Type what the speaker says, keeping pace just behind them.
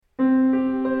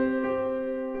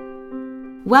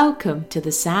Welcome to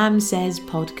the Sam Says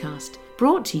podcast,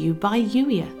 brought to you by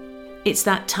Youier. It's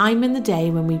that time in the day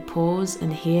when we pause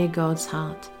and hear God's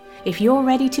heart. If you're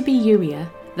ready to be Youier,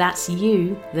 that's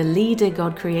you, the leader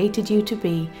God created you to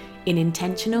be, in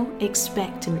intentional,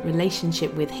 expectant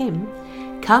relationship with Him,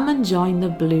 come and join the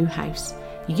Blue House,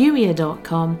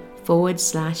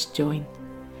 youier.com/join.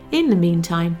 In the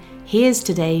meantime, here's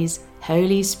today's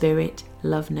Holy Spirit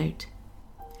love note.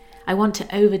 I want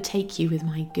to overtake you with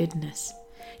my goodness.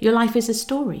 Your life is a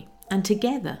story, and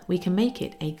together we can make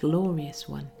it a glorious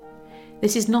one.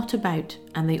 This is not about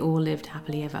 "and they all lived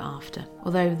happily ever after,"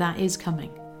 although that is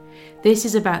coming. This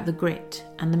is about the grit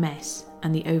and the mess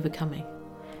and the overcoming.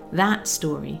 That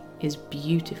story is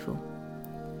beautiful.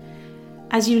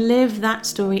 As you live that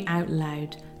story out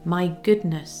loud, my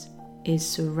goodness is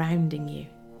surrounding you.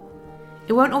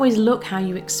 It won't always look how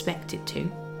you expect it to.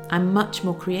 I'm much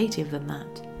more creative than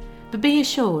that. But be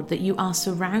assured that you are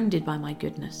surrounded by my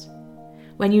goodness.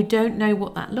 When you don't know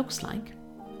what that looks like,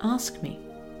 ask me.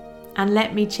 And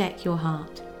let me check your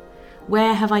heart.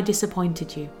 Where have I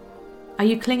disappointed you? Are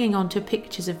you clinging on to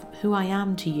pictures of who I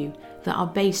am to you that are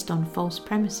based on false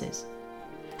premises?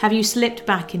 Have you slipped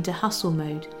back into hustle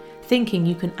mode, thinking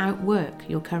you can outwork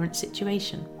your current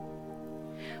situation?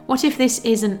 What if this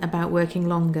isn't about working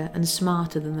longer and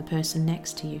smarter than the person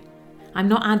next to you? I'm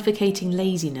not advocating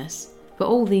laziness, but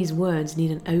all these words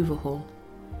need an overhaul.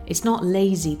 It's not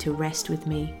lazy to rest with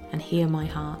me and hear my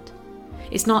heart.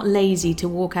 It's not lazy to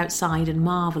walk outside and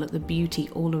marvel at the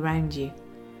beauty all around you.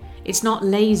 It's not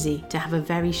lazy to have a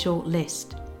very short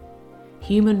list.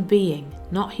 Human being,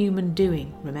 not human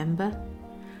doing, remember?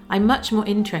 I'm much more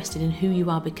interested in who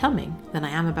you are becoming than I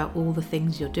am about all the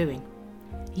things you're doing.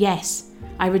 Yes,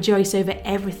 I rejoice over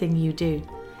everything you do.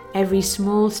 Every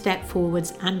small step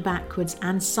forwards and backwards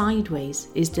and sideways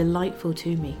is delightful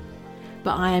to me.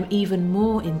 But I am even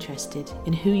more interested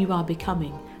in who you are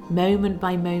becoming, moment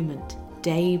by moment,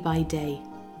 day by day.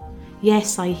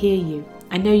 Yes, I hear you.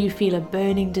 I know you feel a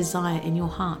burning desire in your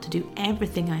heart to do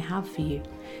everything I have for you,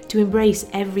 to embrace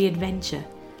every adventure,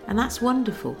 and that's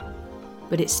wonderful.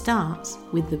 But it starts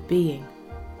with the being.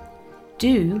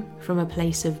 Do from a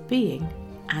place of being,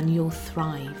 and you'll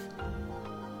thrive.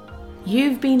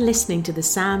 You've been listening to the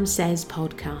Sam Says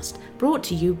podcast, brought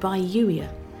to you by Youier.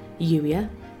 Youier,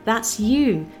 that's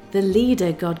you, the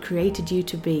leader God created you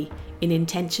to be, in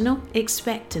intentional,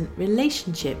 expectant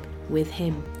relationship with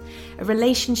Him. A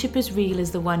relationship as real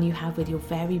as the one you have with your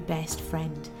very best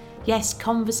friend. Yes,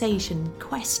 conversation,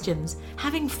 questions,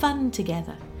 having fun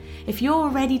together. If you're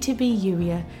ready to be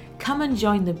Youier, come and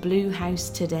join the Blue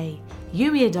House today,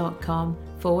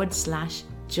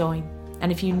 youier.com/join.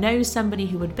 And if you know somebody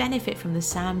who would benefit from the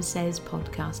Sam Says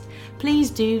podcast, please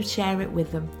do share it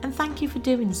with them, and thank you for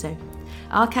doing so.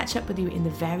 I'll catch up with you in the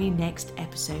very next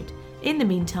episode. In the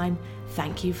meantime,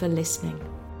 thank you for listening.